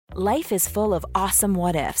Life is full of awesome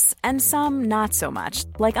what-ifs, and some not so much,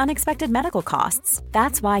 like unexpected medical costs.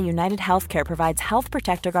 That's why United Healthcare provides Health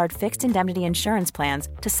Protector Guard fixed indemnity insurance plans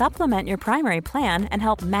to supplement your primary plan and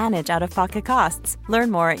help manage out-of-pocket costs.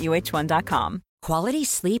 Learn more at uh1.com. Quality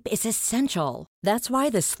sleep is essential. That's why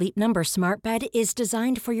the Sleep Number Smart Bed is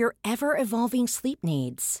designed for your ever-evolving sleep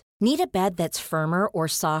needs. Need a bed that's firmer or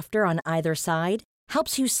softer on either side?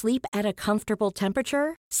 Helps you sleep at a comfortable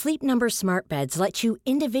temperature? Sleep Number Smart Beds let you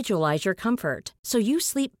individualize your comfort, so you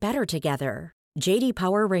sleep better together. J.D.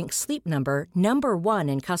 Power ranks Sleep Number number 1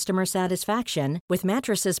 in customer satisfaction with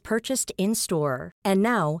mattresses purchased in-store. And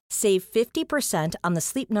now, save 50% on the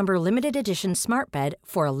Sleep Number Limited Edition Smart Bed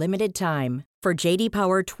for a limited time. For J.D.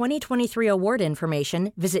 Power 2023 award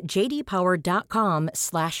information, visit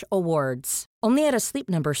jdpower.com/awards. Only at a Sleep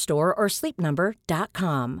Number store or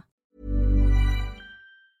sleepnumber.com.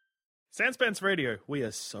 Sanspants Radio, we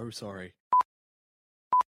are so sorry.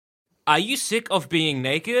 Are you sick of being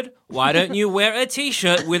naked? Why don't you wear a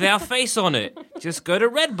t-shirt with our face on it? Just go to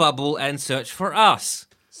Redbubble and search for us.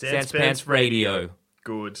 Sanspants Radio.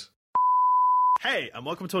 Good. Hey, and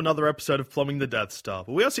welcome to another episode of Plumbing the Death Star,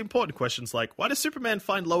 where we ask important questions like, why does Superman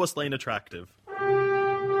find Lois Lane attractive?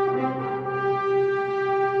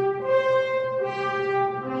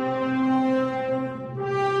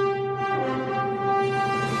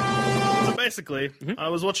 Basically, I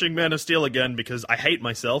was watching Man of Steel again because I hate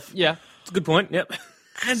myself. Yeah, it's a good point, yep.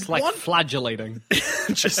 And it's like flagellating.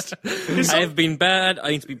 I have been bad, I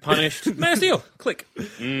need to be punished. Man of Steel, click.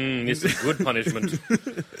 This is good punishment.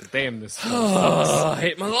 Damn this. I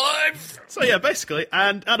hate my life. So yeah, basically,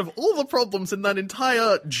 and out of all the problems in that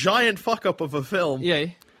entire giant fuck-up of a film,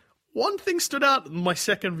 one thing stood out in my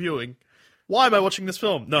second viewing. Why am I watching this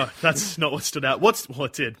film? No, that's not what stood out. Well,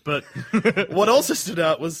 it did, but what also stood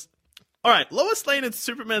out was... Alright, Lois Lane and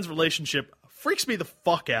Superman's relationship freaks me the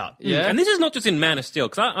fuck out. Yeah. And this is not just in Man of Steel,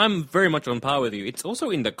 because I'm very much on par with you. It's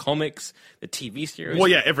also in the comics, the TV series. Well,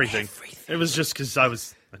 yeah, everything. It was just because I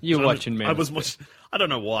was... You're watching Man of Steel. I don't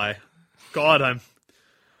know why. God, I'm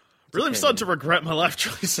starting to regret my life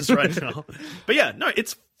choices right now. But yeah, no,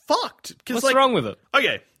 it's fucked. What's wrong with it?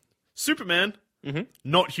 Okay, Superman,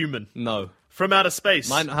 not human. No. From outer space.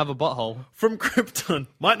 Might not have a butthole. From Krypton.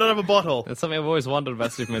 Might not have a butthole. That's something I've always wondered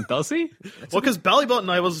about Superman. Does he? Well, because Ballybutton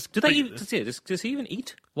I was... Does he even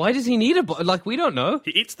eat? Why does he need a butthole? Like, we don't know.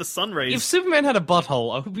 He eats the sun rays. If Superman had a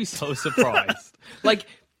butthole, I would be so surprised. like,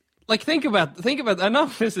 think about... I know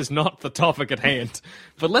this is not the topic at hand,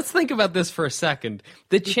 but let's think about this for a second.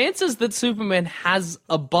 The chances that Superman has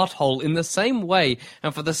a butthole in the same way,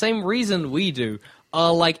 and for the same reason we do,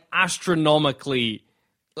 are, like, astronomically...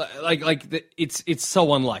 It's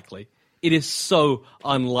so unlikely. It is so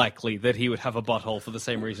unlikely that he would have a butthole for the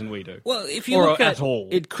same reason we do. Well, if you look at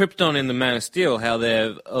Krypton in the Man of Steel, how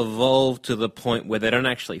they've evolved to the point where they don't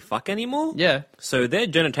actually fuck anymore. Yeah. So their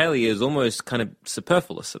genitalia is almost kind of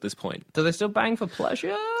superfluous at this point. Do they still bang for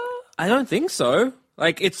pleasure? I don't think so.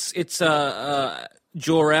 Like it's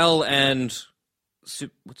Jor-El and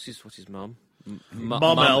what's his mum?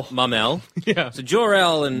 Mum-El. Yeah. So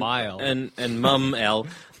Jor-El and Mile. and Mum-El,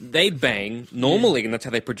 they bang normally, and that's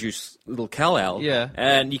how they produce little Kal-El. Yeah.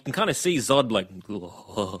 And you can kind of see Zod like,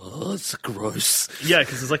 oh, it's gross. Yeah,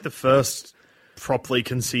 because it's like the first properly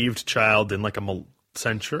conceived child in like a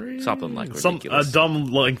century? Something like ridiculous. A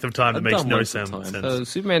dumb length of time that makes no sense. So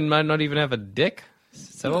Superman might not even have a dick?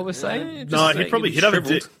 Is that what we're saying? No, he'd have a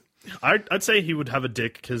dick. I'd say he would have a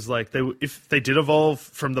dick because, like, if they did evolve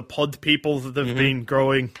from the pod people that have been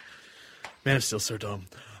growing, man, it's still so dumb.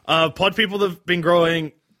 Pod people that have been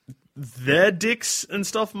growing, their dicks and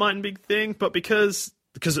stuff mightn't be a thing, but because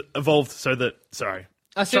it evolved so that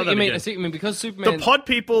I see what you mean. Because Superman, the pod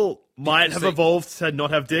people might have evolved to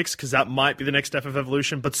not have dicks because that might be the next step of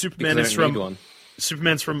evolution. But Superman's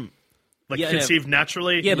from. Conceived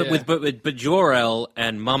naturally. Yeah, but Jor-El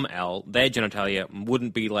and Mum-El, their genitalia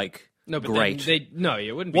wouldn't be like great. It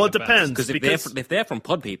wouldn't be. Well, it depends because if they're from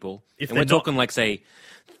pod people, and we're talking like say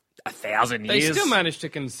 1,000 years, they still manage to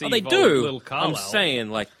conceive. They do. Little Kal-El. I'm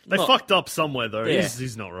saying like they fucked up somewhere though. Yeah.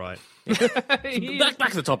 He's not right.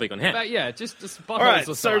 back to the topic on hand. Just buttholes all right,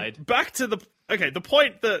 aside. So back to the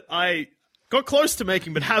point that I got close to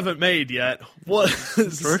making but haven't made yet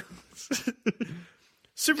was.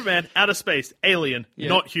 Superman, outer space, alien,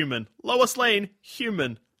 not human. Lois Lane,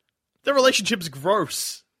 human. Their relationship's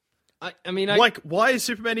gross. Why is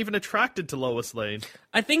Superman even attracted to Lois Lane?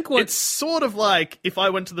 I think it's sort of like if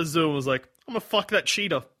I went to the zoo and was like, I'm gonna fuck that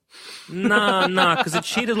cheetah. Nah, because a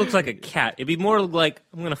cheetah looks like a cat. It'd be more like,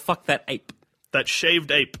 I'm gonna fuck that ape. That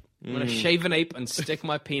shaved ape. I'm gonna shave an ape and stick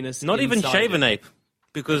my penis Not even shave an ape,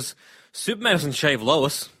 because Superman doesn't shave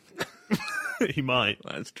Lois. He might.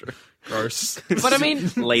 That's true. Gross. But I mean,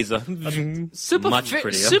 Laser. Much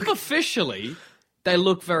prettier. Superficially, they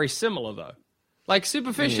look very similar, though. Like,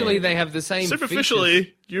 superficially, they have the same Superficially,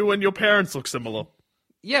 features. you and your parents look similar.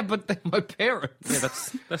 Yeah, but they're my parents. Yeah,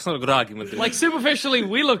 that's not a good argument. Dude. Like, superficially,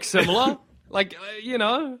 we look similar. Like,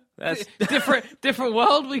 That's different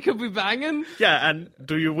world we could be banging. Yeah, and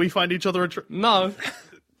we find each other attractive? No.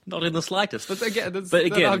 not in the slightest. But again,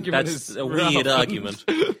 that argument that's is a weird argument.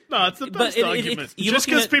 No, it's the best argument. Just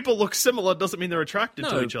because people look similar doesn't mean they're attracted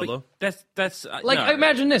to each other. That's like, no.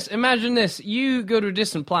 Imagine this. You go to a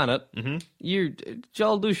distant planet. Mm-hmm.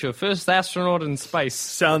 Joel Dusha, first astronaut in space.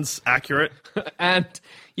 Sounds accurate. And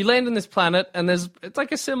you land on this planet, and it's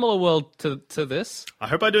like a similar world to this. I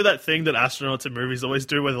hope I do that thing that astronauts in movies always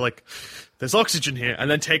do, where they're like, there's oxygen here, and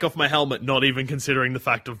then take off my helmet, not even considering the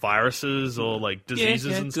fact of viruses or like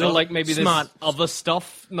diseases and stuff. Or like maybe Smart. there's other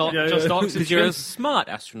stuff, not just oxygen. Because you're a smart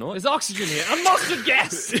astronaut. There's oxygen here. And mustard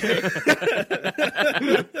gas!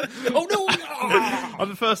 Oh no! I'm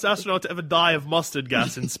the first astronaut to ever die of mustard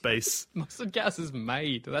gas in space. Mustard gas is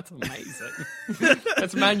made. That's amazing.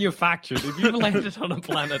 That's manufactured. If you've landed on a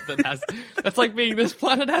planet that's like being, this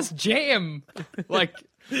planet has jam. Like,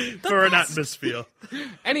 for an atmosphere.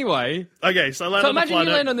 Anyway. Okay, so I land on the imagine planet.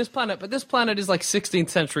 you land on this planet, but this planet is like 16th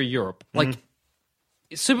century Europe. Like,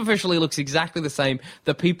 it superficially looks exactly the same.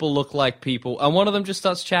 The people look like people, and one of them just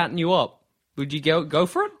starts chatting you up. Would you go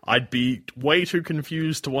for it? I'd be way too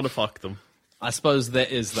confused to want to fuck them. I suppose there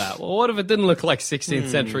is that. Well, what if it didn't look like 16th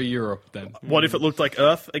century Europe then? What if it looked like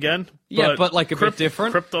Earth again? Yeah, but like a bit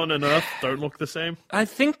different. Krypton and Earth don't look the same. I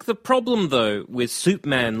think the problem, though, with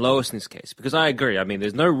Superman, Lois in this case, because I agree, I mean,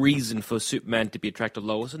 there's no reason for Superman to be attracted to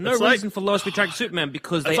Lois, and no reason for Lois to be attracted to Superman,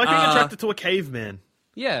 because it's like being attracted to a caveman.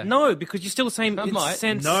 Yeah. No, because you're still the same in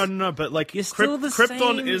sense. No, but like, You're still the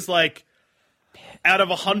Krypton same. is like, out of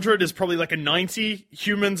 100 is probably like a 90,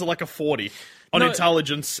 humans are like a 40. On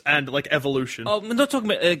intelligence and, like, evolution. Oh, we're not talking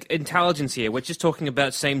about intelligence here. We're just talking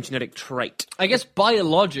about same genetic trait. I guess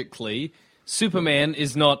biologically, Superman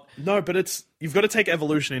is not... No, but you've got to take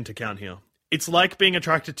evolution into account here. It's like being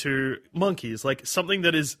attracted to monkeys, like something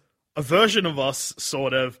that is a version of us,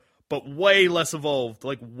 sort of, but way less evolved.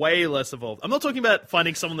 Like, way less evolved. I'm not talking about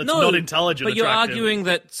finding someone that's not intelligent but you're attractive. arguing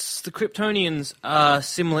that the Kryptonians are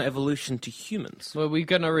similar evolution to humans. Well, we've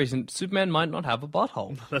got no reason. Superman might not have a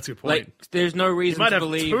butthole. That's a good point. Like, there's no reason to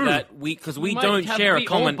believe that because we don't share a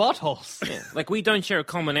common buttholes. Yeah, like, we don't share a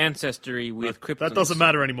common ancestry with Kryptonians. That doesn't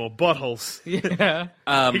matter anymore. Buttholes. Yeah.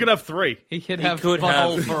 He could have 3. He could have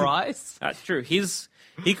butthole for eyes. That's true.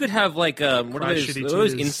 He could have, like, what are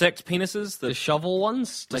those insect penises? The shovel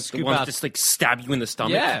ones? Like, the ones just, like, stab you in the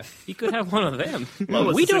stomach? Yeah. He could have one of them.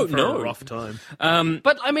 Lois We is in don't for know. a rough time.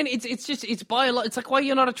 But, I mean, it's like why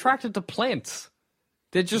you're not attracted to plants.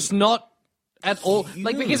 They're just not at all...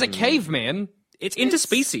 Like, because a caveman... It's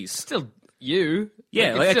interspecies. Still you.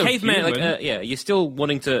 Yeah, like a caveman, human. you're still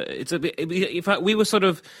wanting to... It's a bit... If we were sort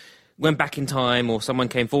of... went back in time, or someone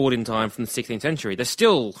came forward in time from the 16th century, they're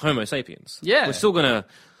still Homo sapiens. Yeah. We're still going to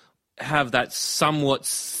have that somewhat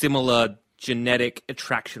similar genetic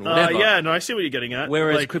attraction, whatever. Yeah, no, I see what you're getting at.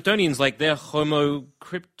 Whereas like, Kryptonians, like, they're Homo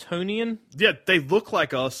Kryptonian? yeah, they look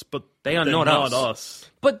like us, but They're not not us.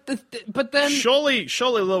 But then... Surely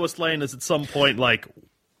Lois Lane is at some point like,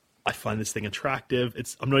 I find this thing attractive.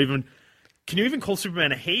 I'm not even... Can you even call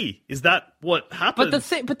Superman a he? Is that what happens?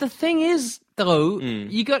 But the thing is, though,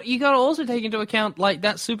 you got to also take into account like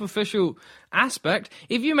that superficial aspect.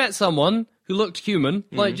 If you met someone who looked human,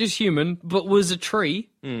 like just human, but was a tree,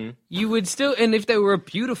 you would still, and if they were a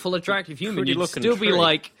beautiful, attractive human, you'd still be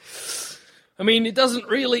like, I mean, it doesn't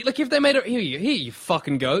really, like if they made here you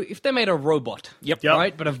fucking go. If they made a robot, Yep.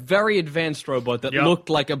 right, but a very advanced robot that looked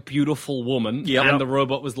like a beautiful woman, and the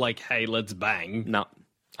robot was like, hey, let's bang. No.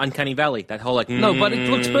 Uncanny Valley, that whole, like... No, but it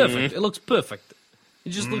looks perfect. It looks perfect. It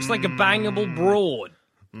just looks like a bangable broad.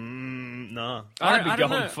 Nah. I'd be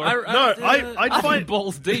going for it. I'd find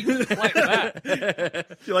balls deep like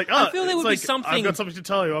that. You're like, I feel there would be like, something- I've got something to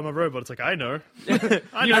tell you. I'm a robot. It's like, I know.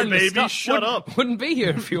 I know, baby. Shut up. Wouldn't be here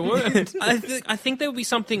if you weren't. I think there would be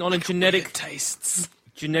something on a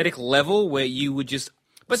genetic level where you would just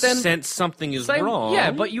sense something is wrong. Yeah,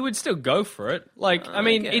 but you would still go for it. Like, I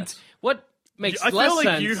mean, it's what makes I less feel like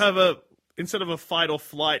sense. you have instead of a fight or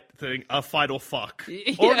flight thing, a fight or fuck.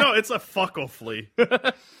 Yeah. Or no, it's a fuck or flee.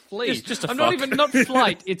 Flee. Just a I'm fuck. not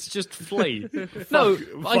flight. It's just flee. No,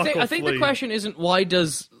 I think flee. the question isn't why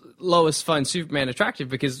does Lois find Superman attractive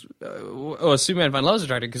because, or Superman find Lois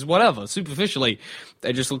attractive because whatever. Superficially,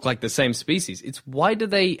 they just look like the same species. It's why do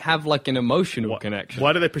they have like an emotional connection?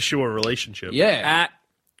 Why do they pursue a relationship? Yeah.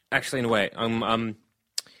 Actually, in a way,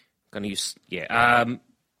 Gonna use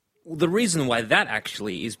the reason why that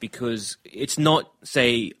actually is because it's not,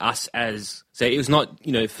 say, it was not,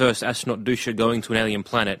 first astronaut Dusha going to an alien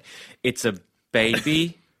planet. It's a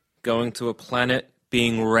baby going to a planet,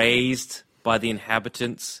 being raised by the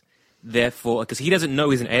inhabitants, therefore, because he doesn't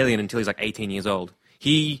know he's an alien until he's like 18 years old.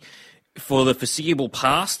 He, for the foreseeable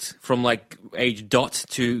past, from like age dot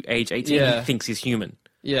to age 18, he thinks he's human.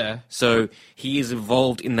 Yeah. So he is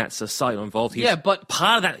involved in that society. But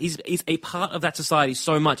part of that, he's a part of that society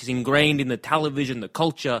so much. He's ingrained in the television, the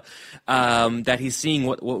culture, that he's seeing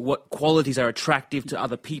what qualities are attractive to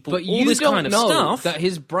other people. But all this kind of stuff. That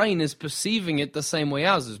his brain is perceiving it the same way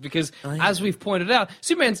ours is, because as we've pointed out,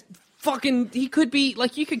 Superman's he could be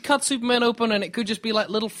like, you could cut Superman open and it could just be like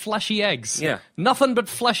little fleshy eggs. Yeah. Nothing but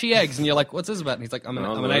fleshy eggs, and you're like, what's this about? And he's like, I'm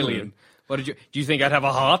an alien. Do you think I'd have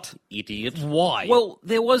a heart? Idiot. Why? Well,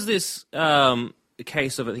 there was this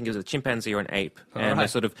case of, I think it was a chimpanzee or an ape, and they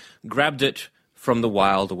sort of grabbed it from the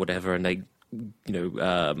wild or whatever, and they,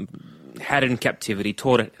 had it in captivity,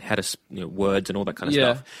 taught it how to, words and all that kind of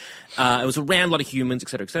stuff. It was around a lot of humans, et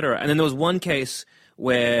cetera, et cetera. And then there was one case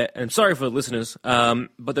where, and I'm sorry for the listeners,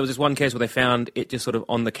 but there was this one case where they found it just sort of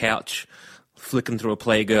on the couch, flicking through a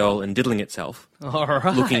Playgirl and diddling itself,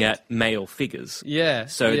 looking at male figures. Yeah.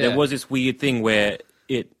 So there was this weird thing where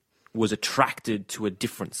it was attracted to a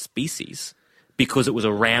different species because it was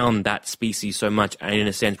around that species so much, and in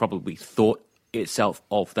a sense probably thought itself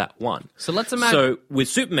of that one. So let's imagine. So with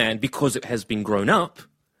Superman, because it has been grown up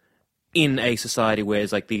in a society where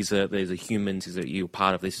it's like these are humans, you're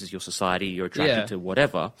part of this, is your society, you're attracted to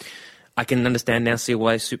whatever. I can understand now, see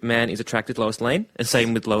why Superman is attracted to Lois Lane, and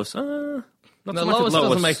same with Lois. Lois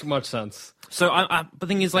doesn't make much sense. So the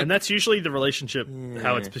thing is, like, and that's usually the relationship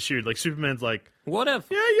how it's pursued. Like Superman's like, whatever,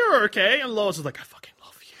 yeah, you're okay, and Lois is like, I fucking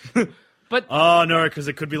love you. But oh no, because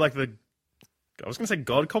it could be like I was going to say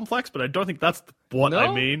God complex, but I don't think that's what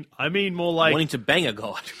I mean. I mean more like wanting to bang a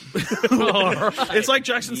god. It's like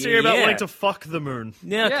Jackson's theory about wanting to fuck the moon.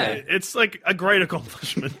 Yeah, okay. It's like a great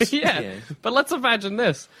accomplishment. yeah. But let's imagine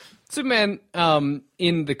this. Superman,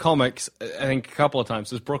 in the comics, I think a couple of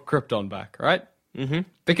times, has brought Krypton back, right? Mm-hmm.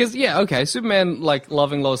 Because, Superman, like,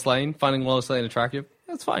 loving Lois Lane, finding Lois Lane attractive,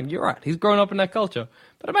 that's fine, you're right. He's grown up in that culture.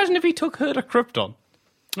 But imagine if he took her to Krypton.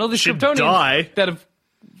 And all these Kryptonians die. that have...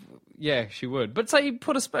 Yeah, she would. But say you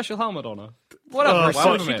put a special helmet on her. Whatever.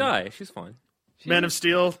 Why would she die? She's fine. Man of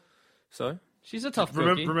Steel. So? She's a tough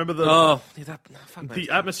cookie. Remember the... the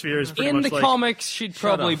atmosphere is pretty much in the comics, she'd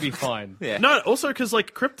probably be fine. Yeah. No, also because,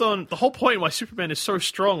 like, Krypton... The whole point why Superman is so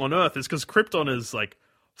strong on Earth is because Krypton is, like,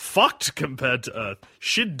 fucked compared to Earth.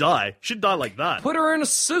 She'd die. She'd die like that. Put her in a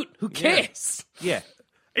suit. Who cares? Yeah.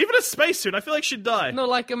 Even a spacesuit, I feel like she'd die. No,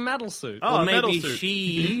 like a metal suit. Oh, or a metal maybe suit.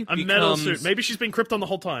 she a metal suit. Maybe she's been Krypton the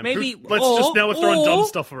whole time. Maybe Let's just now we're throwing dumb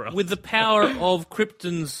stuff around. With the power of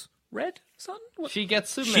Krypton's red sun? What? She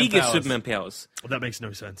gets Superman She powers. gets Superman powers. Well, that makes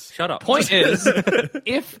no sense. Shut up. Point is,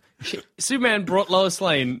 if Superman brought Lois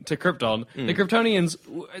Lane to Krypton, the Kryptonians,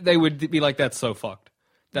 they would be like, that's so fucked.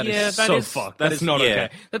 That is so fucked. That's not okay.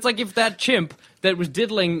 That's like if that chimp that was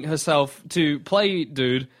diddling herself to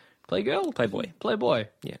Playgirl? Playboy.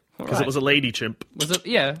 Yeah. Because it was a lady chimp. Was it?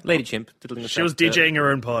 Yeah. Lady chimp. Diddling She was DJing her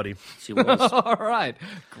own party. She was. All right.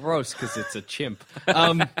 Gross, because it's a chimp.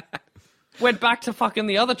 Went back to fucking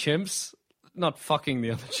the other chimps. Not fucking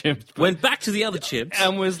the other chimps. But, went back to the other chimps.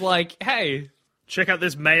 And was like, hey. Check out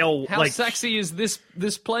this male... How sexy is this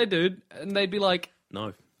play dude? And they'd be like...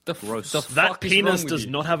 No. Gross. That penis does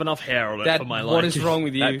not have enough hair on it for my life. What is wrong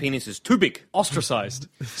with you? That penis is too big. Ostracized.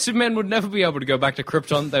 Superman would never be able to go back to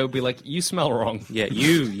Krypton. They would be like, you smell wrong. Yeah,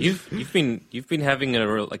 you've been having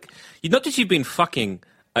a real, like, not that you've been fucking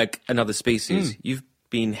like another species. You've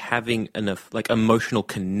been having enough like emotional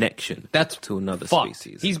connection to another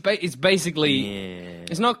species. It's basically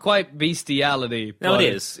it's not quite bestiality. No,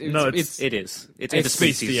 it is. It's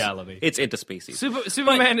interspecies. Bestiality. It's interspecies.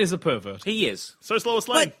 Superman is a pervert. He is. So is Lois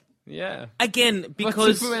Lane. Yeah. Again,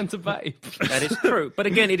 because... But Superman's a babe. That is true. But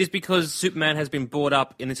again, it is because Superman has been brought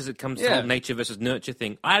up in this as it comes to the whole nature versus nurture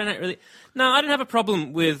thing. I don't have a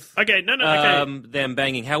problem with them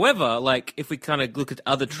banging. However, like, if we kind of look at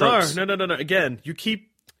other tropes... No. Again, you keep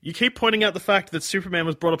pointing out the fact that Superman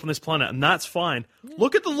was brought up on this planet, and that's fine.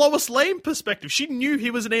 Look at the Lois Lane perspective. She knew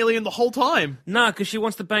he was an alien the whole time. Nah, because she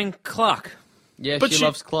wants to bang Clark. Yeah, but she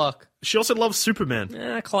loves Clark. She also loves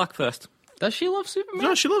Superman. Clark first. Does she love Superman?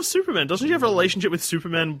 No, she loves Superman. Doesn't she have a relationship with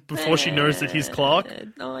Superman before she knows that he's Clark?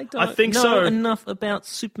 No, I don't. I think so. Enough about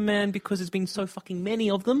Superman because there's been so fucking many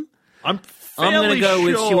of them. I'm going to go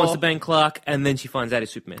with she sure. wants to bang Clark and then she finds out he's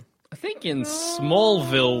Superman. I think in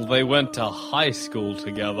Smallville they went to high school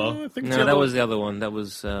together. No, that was the other one. That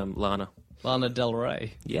was Lana. Lana Del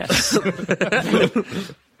Rey. Yes.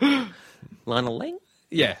 Lana Lang?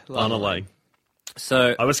 Yeah, Lana Lang.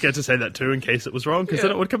 So I was scared to say that too in case it was wrong, because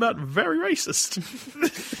then it would come out very racist.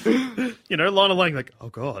 Lana Lang, like, oh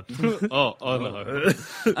god. oh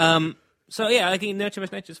no. So yeah, I think nurture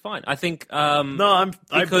versus nature is fine. I think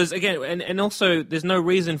because again, and also there's no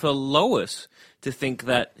reason for Lois to think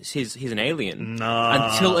that he's an alien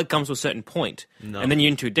until it comes to a certain point, and then you're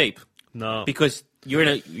in too deep. No, because you're in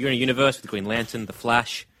a universe with the Green Lantern, the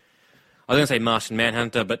Flash. I was going to say Martian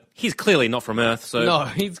Manhunter, but he's clearly not from Earth. So no,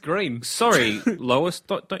 he's green. Sorry, Lois,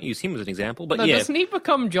 don't use him as an example. But yeah, doesn't he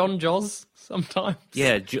become John Joz sometimes?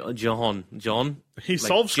 Yeah, John. He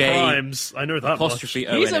solves crimes. I know that much.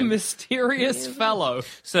 He's a mysterious fellow.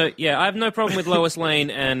 So yeah, I have no problem with Lois Lane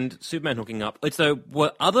and Superman hooking up. So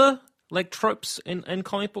were other tropes in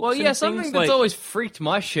comic books? Well, yeah, something that's always freaked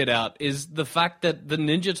my shit out is the fact that the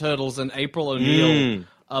Ninja Turtles and April O'Neil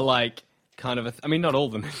are kind of I mean, not all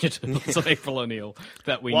the Ninja Turtles of April O'Neil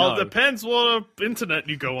that we know. Well, it depends what internet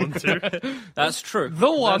you go on to. That's true.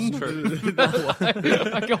 The one. That's true.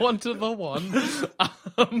 I go on to the one.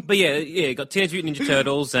 But yeah, you got Teenage Mutant Ninja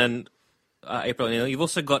Turtles and April O'Neil. You've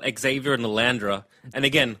also got Xavier and Lilandra. And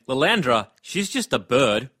again, Lilandra, she's just a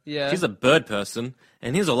bird. Yeah. She's a bird person,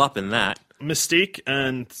 and he's all up in that. Mystique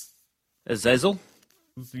and Azazel?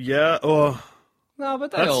 Yeah, or... No,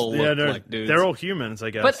 but they all look like dudes. They're all humans,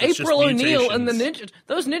 I guess. But it's April O'Neil and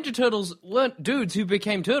those Ninja Turtles weren't dudes who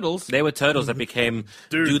became turtles. They were turtles that became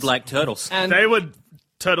dude-like turtles. And they were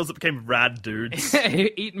turtles that became rad dudes.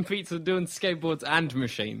 Eating pizza, doing skateboards and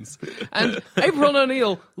machines. And April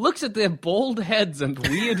O'Neil looks at their bald heads and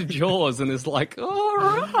weird jaws and is like, all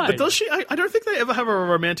right. But does she? I don't think they ever have a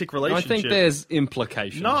romantic relationship. I think there's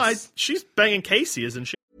implications. No, she's banging Casey, isn't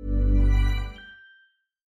she?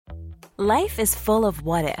 Life is full of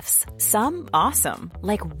what-ifs. Some awesome,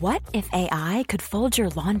 like what if AI could fold your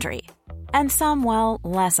laundry? And some, well,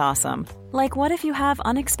 less awesome, like what if you have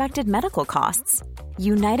unexpected medical costs?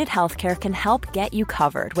 United Healthcare can help get you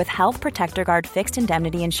covered with Health Protector Guard fixed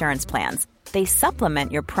indemnity insurance plans. They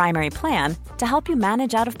supplement your primary plan to help you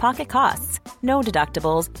manage out-of-pocket costs. No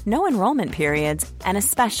deductibles, no enrollment periods, and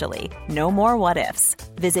especially no more what-ifs.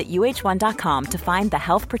 Visit uh1.com to find the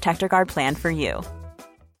Health Protector Guard plan for you.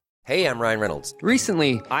 Hey, I'm Ryan Reynolds.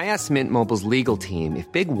 Recently, I asked Mint Mobile's legal team if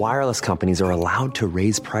big wireless companies are allowed to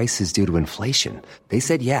raise prices due to inflation. They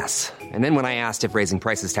said yes. And then when I asked if raising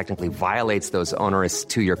prices technically violates those onerous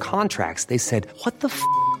two-year contracts, they said, what the f***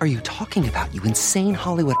 are you talking about, you insane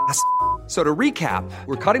Hollywood ass f- So to recap,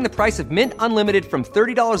 we're cutting the price of Mint Unlimited from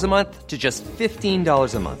 $30 a month to just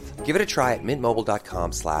 $15 a month. Give it a try at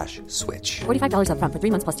mintmobile.com/switch. $45 up front for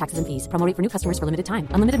 3 months plus taxes and fees. Promo rate for new customers for limited time.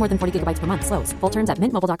 Unlimited more than 40 gigabytes per month. Slows full terms at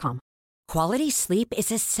mintmobile.com. Quality sleep is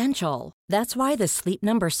essential. That's why the Sleep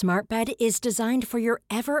Number Smart Bed is designed for your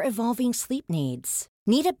ever-evolving sleep needs.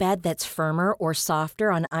 Need a bed that's firmer or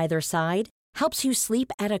softer on either side? Helps you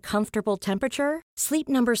sleep at a comfortable temperature? Sleep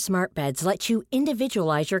Number Smart Beds let you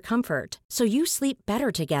individualize your comfort so you sleep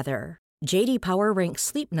better together. J.D. Power ranks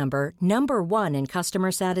Sleep Number number 1 in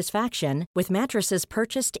customer satisfaction with mattresses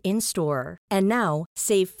purchased in-store. And now,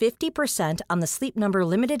 save 50% on the Sleep Number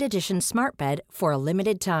Limited Edition Smart Bed for a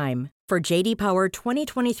limited time. For J.D. Power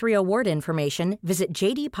 2023 award information, visit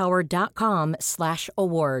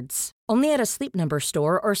jdpower.com/awards. Only at a Sleep Number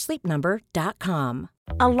store or sleepnumber.com.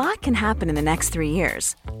 A lot can happen in the next 3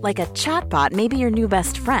 years. Like a chatbot may be your new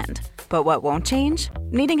best friend. But what won't change?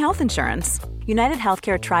 Needing health insurance. United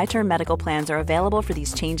Healthcare Tri-Term Medical Plans are available for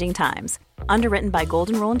these changing times. Underwritten by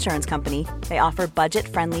Golden Rule Insurance Company, they offer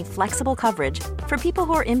budget-friendly, flexible coverage for people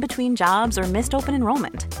who are in between jobs or missed open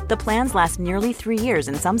enrollment. The plans last nearly 3 years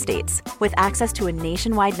in some states, with access to a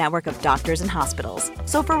nationwide network of doctors and hospitals.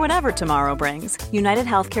 So for whatever tomorrow brings, United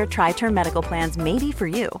Healthcare Tri-Term Medical Plans may be for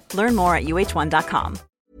you. Learn more at uh1.com.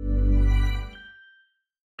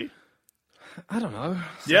 I don't know.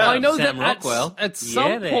 Yeah, I know Sam that Rockwell. at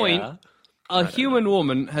some point, a human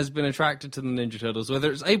woman has been attracted to the Ninja Turtles,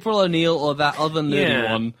 whether it's April O'Neil or that other nerdy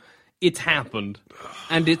one. It's happened,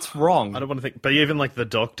 and it's wrong. I don't want to think, but even like the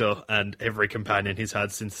Doctor and every companion he's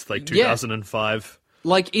had since like 2005.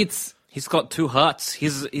 Like it's He's got 2 hearts.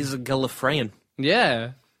 He's a Gallifreyan.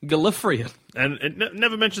 yeah, Gallifreyan And it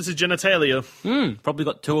never mentions his genitalia. Probably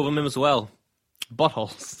got 2 of them as well.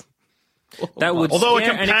 buttholes. That would Although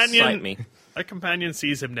scare and excite me. A companion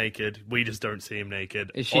sees him naked. We just don't see him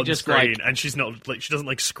naked. Is she on just screen, like- and she's not like she doesn't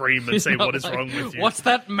like scream and say what is wrong with you. What's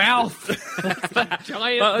that mouth? What's that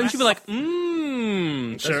giant? And she'd be like,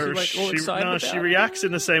 mmm. So She she reacts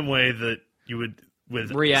in the same way that you would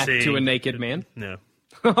with react seeing, to a naked man. Yeah.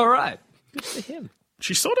 All right. Good for him.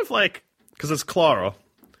 She's sort of like, because it's Clara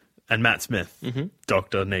and Matt Smith,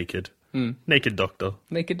 Doctor Naked. Naked Doctor.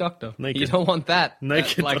 Naked doctor. Naked. You don't want that.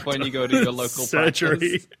 Naked like doctor. when you go to your local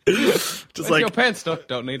surgery. practice. Just Where's your pants, doc?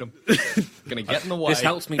 Don't need them. Gonna get in the way. This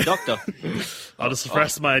helps me, doctor. I'll just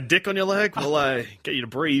press my dick on your leg while I get you to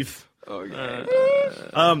breathe. Okay.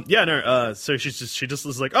 So she just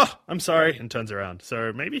is like, oh, I'm sorry, and turns around.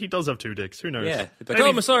 So maybe he does have two dicks. Who knows? Yeah. Like, oh,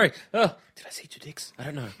 I'm sorry. Oh, did I see two dicks? I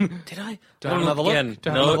don't know. Did I? Do I have another look? Again. Do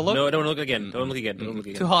I have another look? No, don't look again. Don't look again. Don't look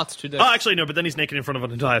again. Two hearts, two dicks. Oh, actually, no, but then he's naked in front of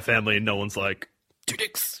an entire family, and no one's like, Two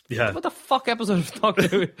dicks. yeah. What the fuck episode of Doctor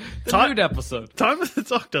Who? The nude episode. Time with the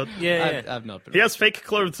Doctor. Yeah. I've not been. He has fake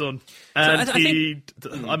clothes on. And I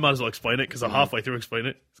I might as well explain it, because I'm halfway through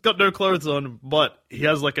explaining it. He's got no clothes on, but he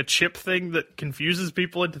has like a chip thing that confuses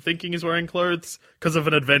people into thinking he's wearing clothes because of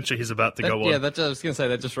an adventure he's about to go on. Yeah, I was going to say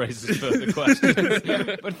that just raises further questions.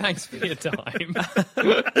 But thanks for your time.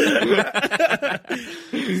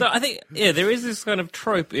 So I think, there is this kind of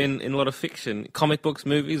trope in a lot of fiction, comic books,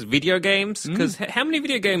 movies, video games. Because how many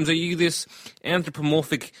video games are you this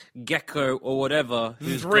anthropomorphic gecko or whatever?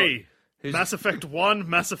 Three. Mass Effect 1,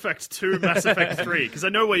 Mass Effect 2, Mass Effect 3. Because I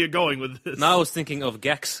know where you're going with this. No, I was thinking of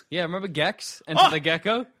Gex. Yeah, remember Gex? Enter the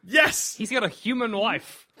Gecko? Yes! He's got a human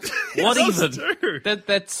wife. What even? Too.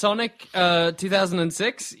 That Sonic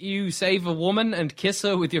 2006, you save a woman and kiss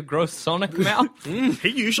her with your gross Sonic mouth. He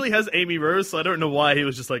usually has Amy Rose, so I don't know why he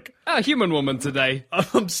was just like, A human woman today.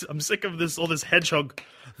 I'm sick of all this hedgehog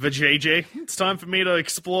vajayjay. It's time for me to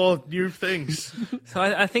explore new things. So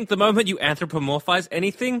I think the moment you anthropomorphize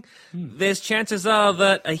anything, there's chances are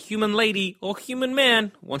that a human lady or human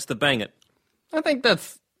man wants to bang it. I think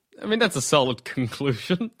that's a solid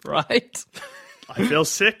conclusion, right? I feel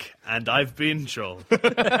sick, and I've been Joel.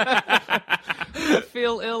 I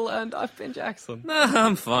feel ill and I've been Jackson. No,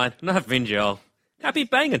 I'm fine. No, I've been Joel. Happy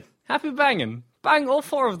banging. Happy banging. Bang all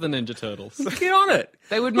four of the Ninja Turtles. Get on it.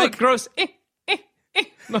 They would make gross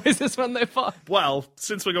noises when they fought. Well,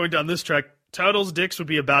 since we're going down this track, Turtles' dicks would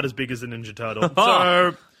be about as big as a Ninja Turtle.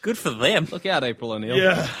 Oh. So, Good for them. Look out, April O'Neil.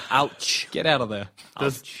 yeah. Ouch. Get out of there.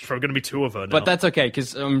 There's probably going to be two of her now. But that's okay,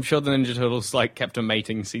 because I'm sure the Ninja Turtles kept a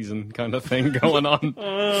mating season kind of thing going on.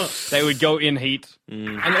 They would go in heat.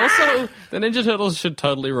 And also, the Ninja Turtles should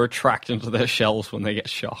totally retract into their shells when they get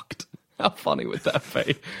shocked. How funny would that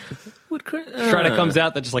be? Shredder comes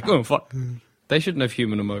out, they're just like, oh, fuck. They shouldn't have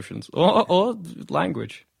human emotions. Or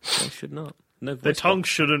language. They should not. No Their voice tongue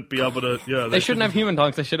shouldn't be able to... Yeah, They shouldn't have human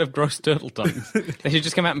tongues, they should have gross turtle tongues. They should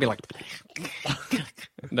just come out and be like...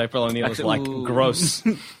 And April O'Neil is like, gross.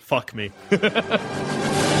 Fuck me.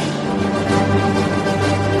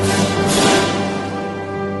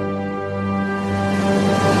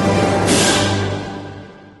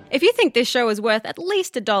 If you think this show is worth at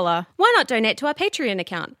least $1, why not donate to our Patreon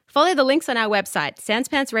account? Follow the links on our website,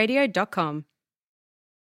 sanspantsradio.com.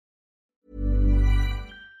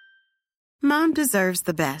 Mom deserves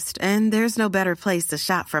the best, and there's no better place to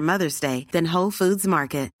shop for Mother's Day than Whole Foods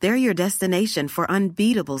Market. They're your destination for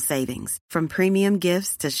unbeatable savings, from premium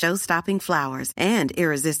gifts to show-stopping flowers and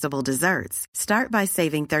irresistible desserts. Start by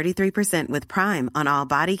saving 33% with Prime on all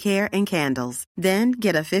body care and candles. Then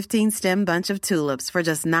get a 15-stem bunch of tulips for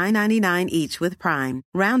just $9.99 each with Prime.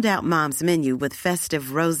 Round out Mom's menu with festive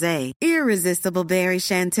rosé, irresistible berry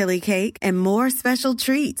chantilly cake, and more special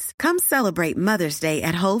treats. Come celebrate Mother's Day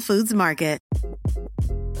at Whole Foods Market.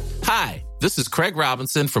 Hi, this is Craig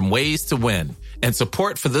Robinson from Ways to Win, and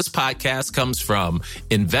support for this podcast comes from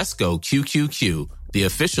Invesco QQQ, the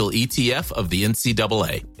official ETF of the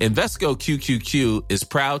NCAA. Invesco QQQ is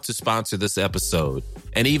proud to sponsor this episode,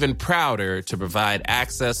 and even prouder to provide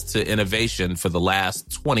access to innovation for the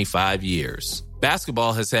last 25 years.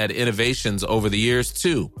 Basketball has had innovations over the years,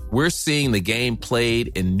 too. We're seeing the game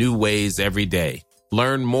played in new ways every day.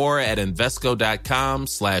 Learn more at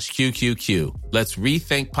Invesco.com/QQQ. Let's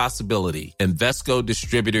rethink possibility. Invesco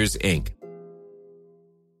Distributors, Inc.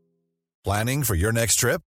 Planning for your next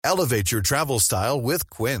trip? Elevate your travel style with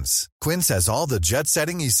Quince. Quince has all the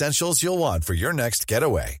jet-setting essentials you'll want for your next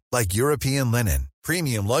getaway, like European linen,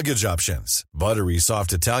 premium luggage options, buttery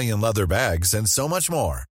soft Italian leather bags, and so much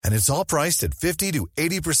more. And it's all priced at 50 to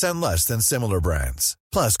 80% less than similar brands.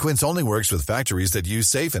 Plus, Quince only works with factories that use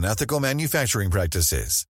safe and ethical manufacturing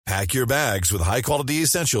practices. Pack your bags with high-quality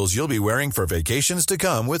essentials you'll be wearing for vacations to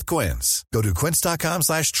come with Quince. Go to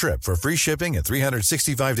quince.com/trip for free shipping and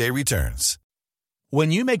 365-day returns.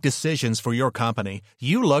 When you make decisions for your company,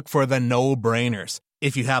 you look for the no-brainers.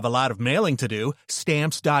 If you have a lot of mailing to do,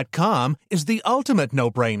 Stamps.com is the ultimate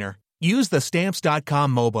no-brainer. Use the Stamps.com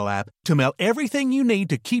mobile app to mail everything you need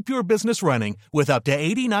to keep your business running with up to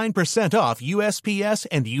 89% off USPS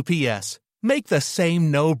and UPS. Make the same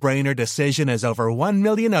no-brainer decision as over 1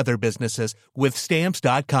 million other businesses with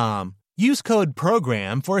Stamps.com. Use code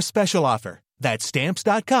PROGRAM for a special offer. That's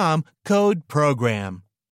Stamps.com, code PROGRAM.